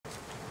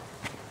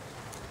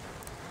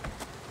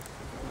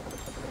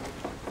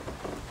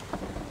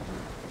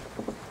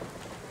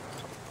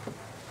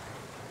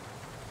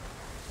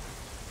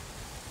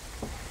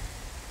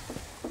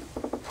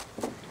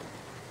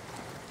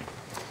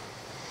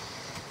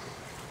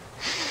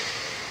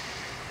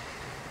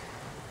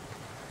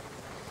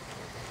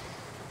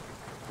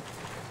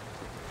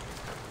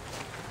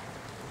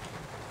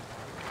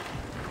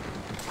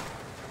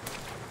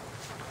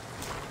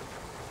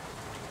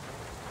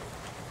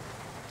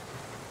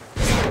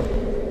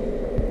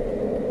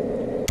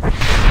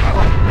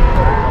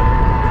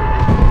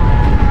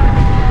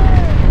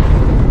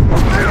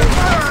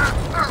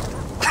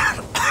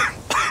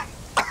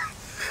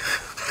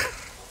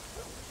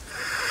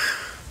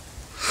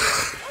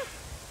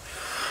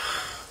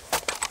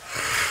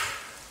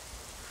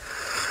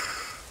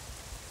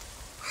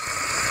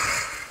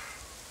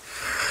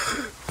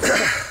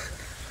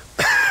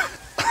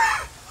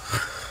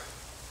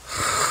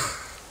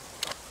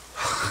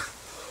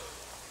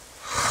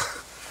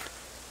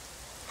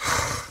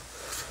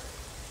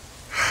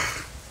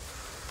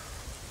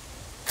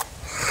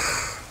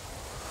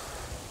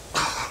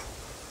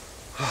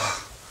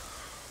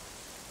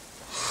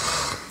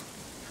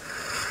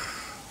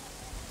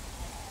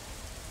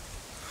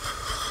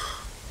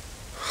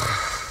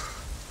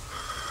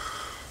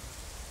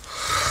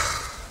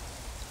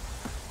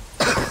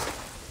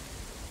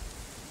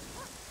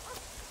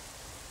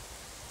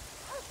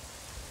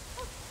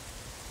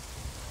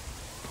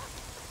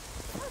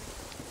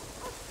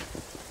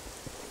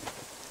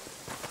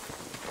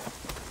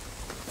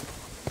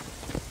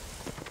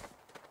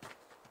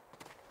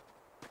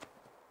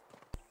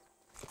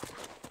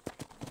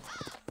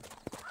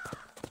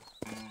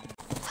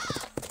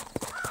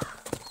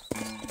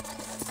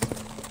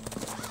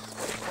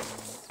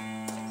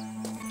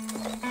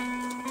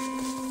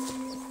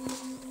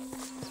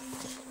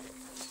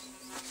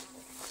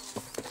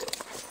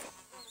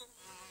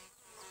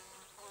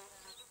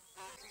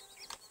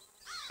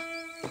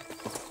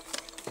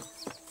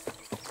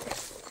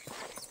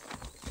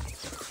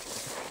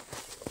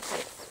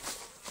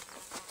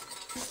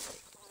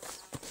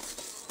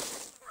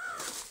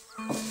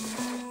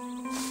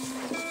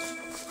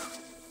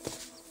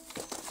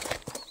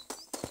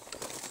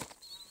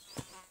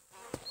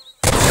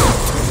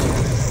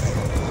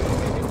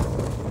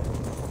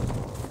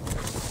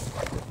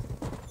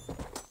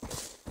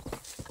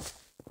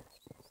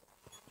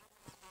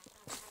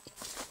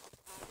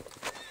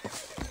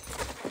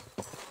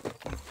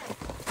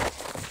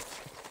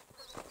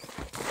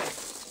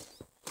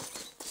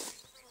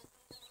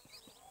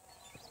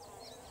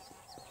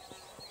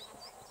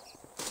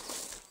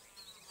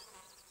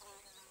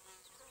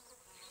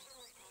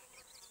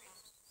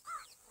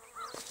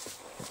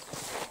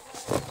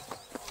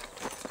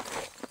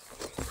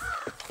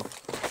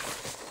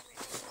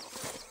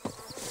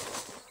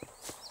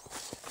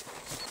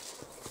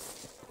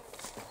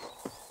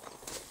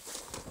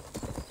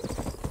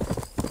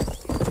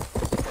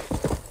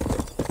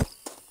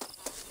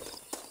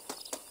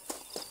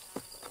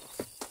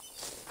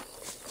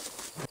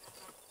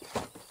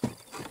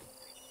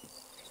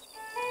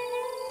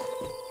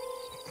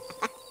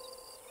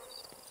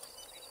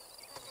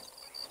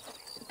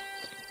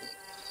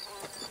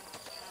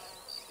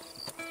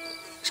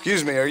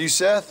Excuse me, are you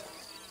Seth?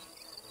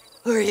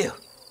 Who are you?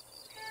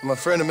 I'm a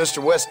friend of Mr.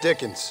 Wes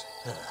Dickens.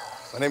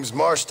 My name's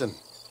Marston.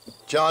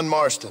 John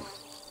Marston.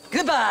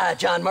 Goodbye,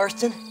 John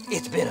Marston.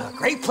 It's been a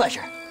great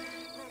pleasure.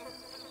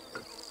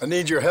 I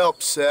need your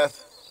help,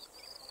 Seth.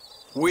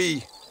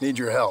 We need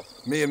your help.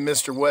 Me and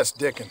Mr. Wes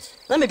Dickens.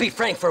 Let me be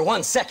frank for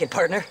 1 second,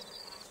 partner.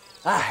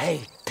 I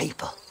hate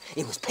people.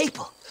 It was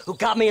people who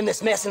got me in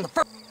this mess in the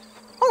first...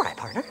 All right,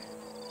 partner.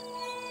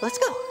 Let's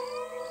go.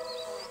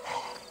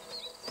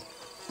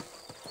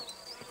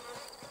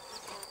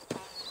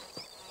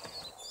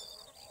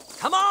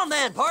 Come on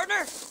then,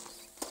 partner.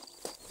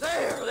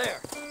 There.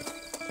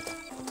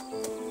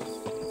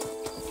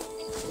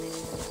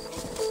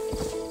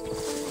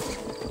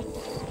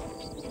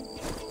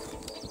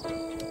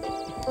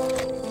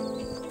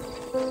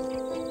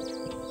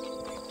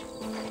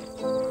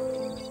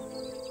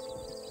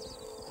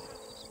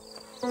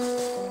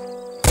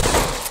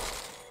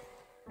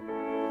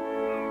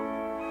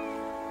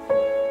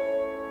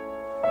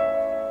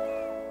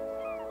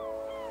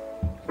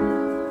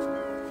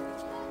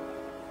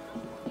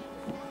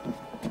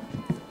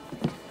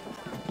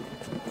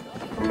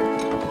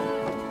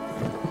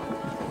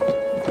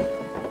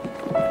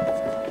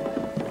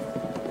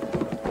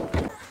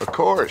 Of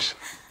course.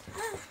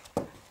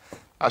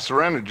 I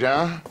surrendered,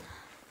 John.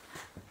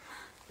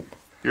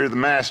 You're the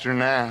master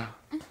now.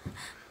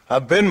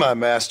 I've been my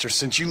master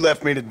since you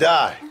left me to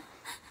die.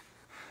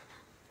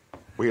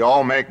 We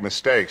all make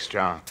mistakes,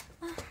 John.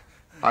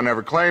 I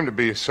never claimed to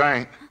be a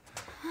saint,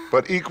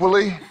 but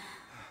equally,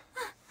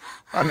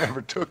 I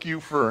never took you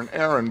for an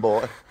errand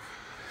boy.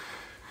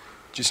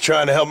 Just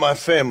trying to help my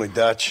family,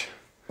 Dutch.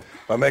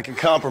 By making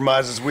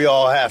compromises we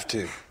all have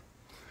to.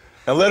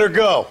 Now let her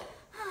go.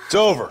 It's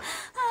over.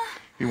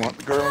 You want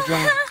the girl,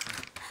 John?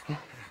 Huh?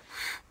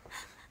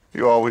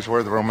 You always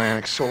were the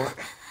romantic sort.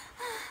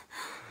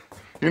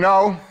 You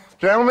know,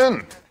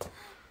 gentlemen,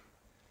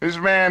 this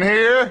man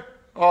here,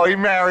 oh, he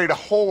married a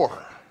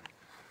whore.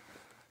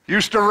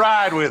 Used to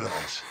ride with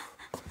us.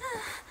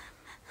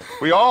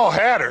 We all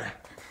had her.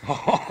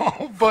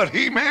 Oh, but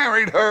he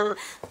married her.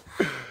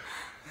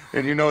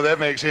 And you know that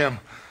makes him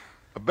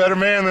a better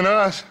man than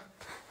us.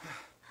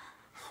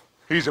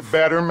 He's a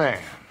better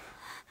man.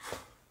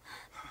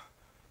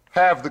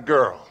 Have the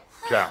girl,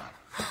 John.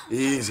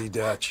 Easy,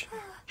 Dutch.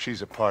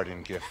 She's a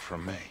parting gift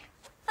from me.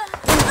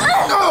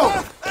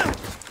 No!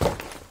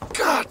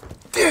 God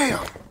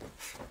damn!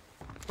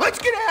 Let's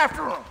get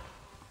after him!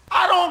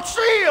 I don't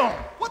see him!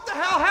 What the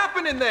hell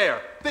happened in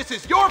there? This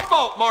is your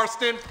fault,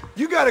 Marston!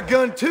 You got a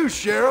gun too,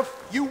 Sheriff.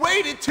 You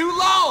waited too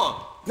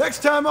long!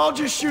 Next time I'll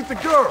just shoot the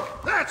girl.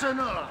 That's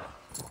enough!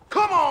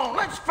 Come on,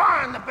 let's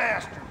find the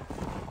bastard!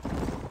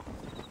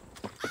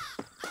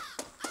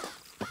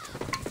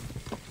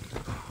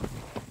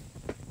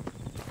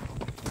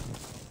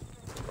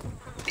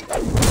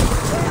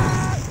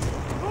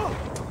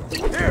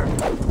 Here!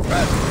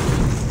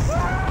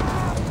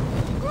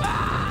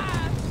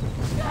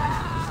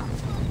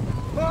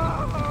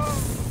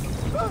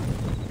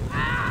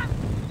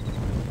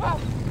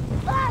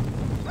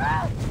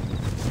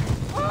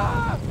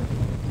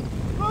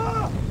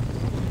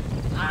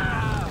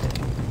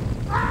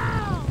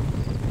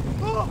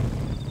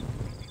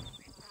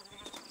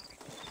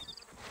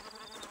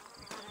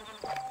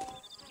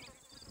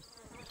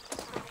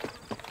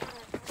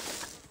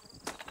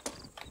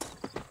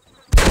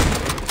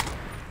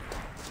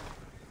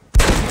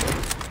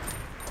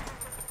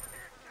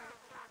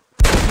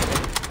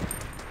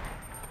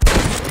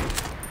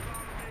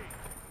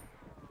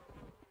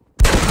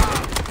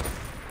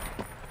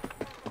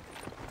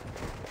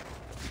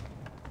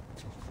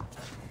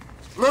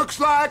 Looks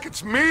like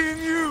it's me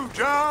and you,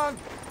 John.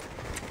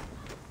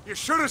 You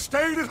should have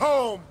stayed at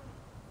home.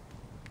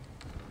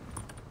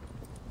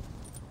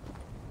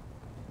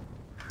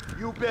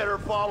 You better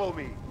follow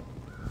me.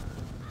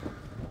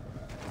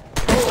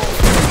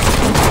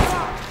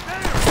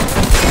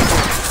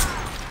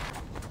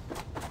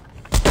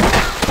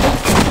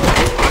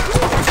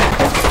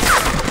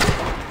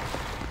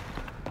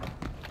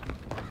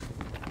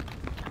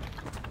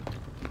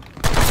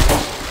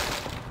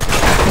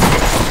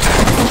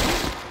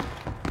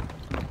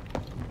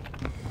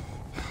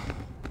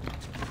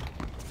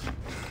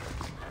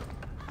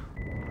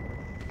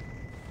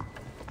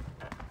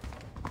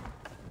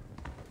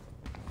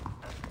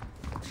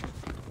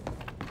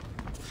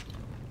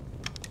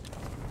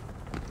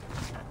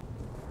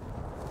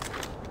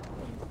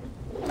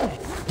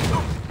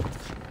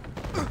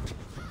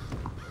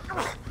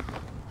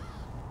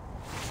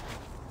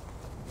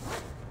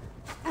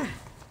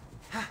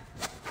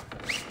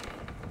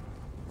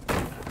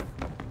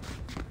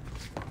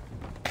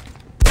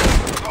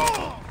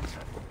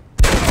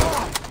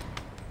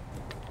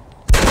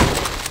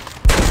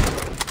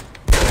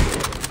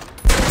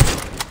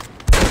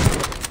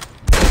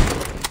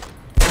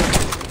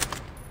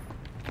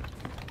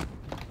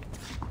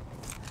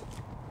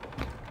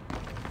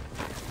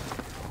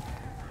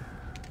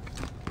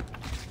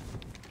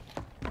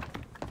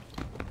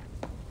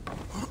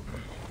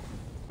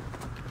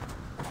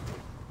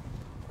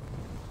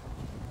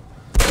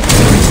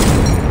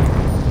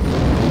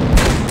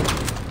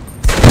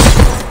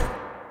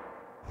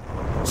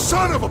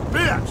 Son of a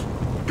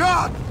bitch!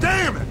 God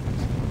damn it!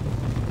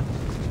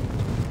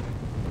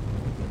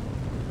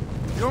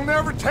 You'll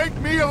never take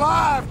me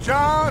alive,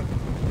 John!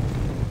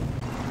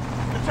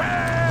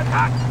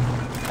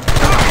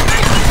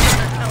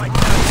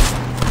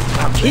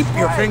 Now keep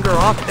your finger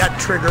off that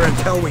trigger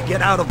until we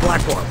get out of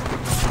Blackwater.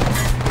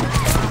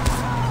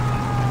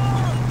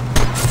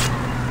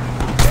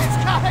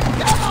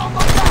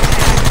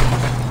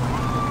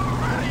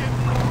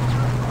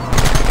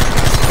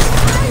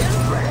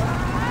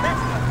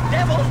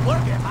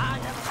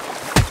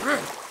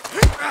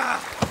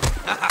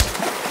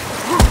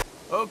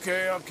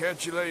 Okay, I'll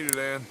catch you later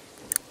then.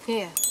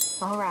 Yeah,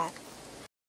 all right.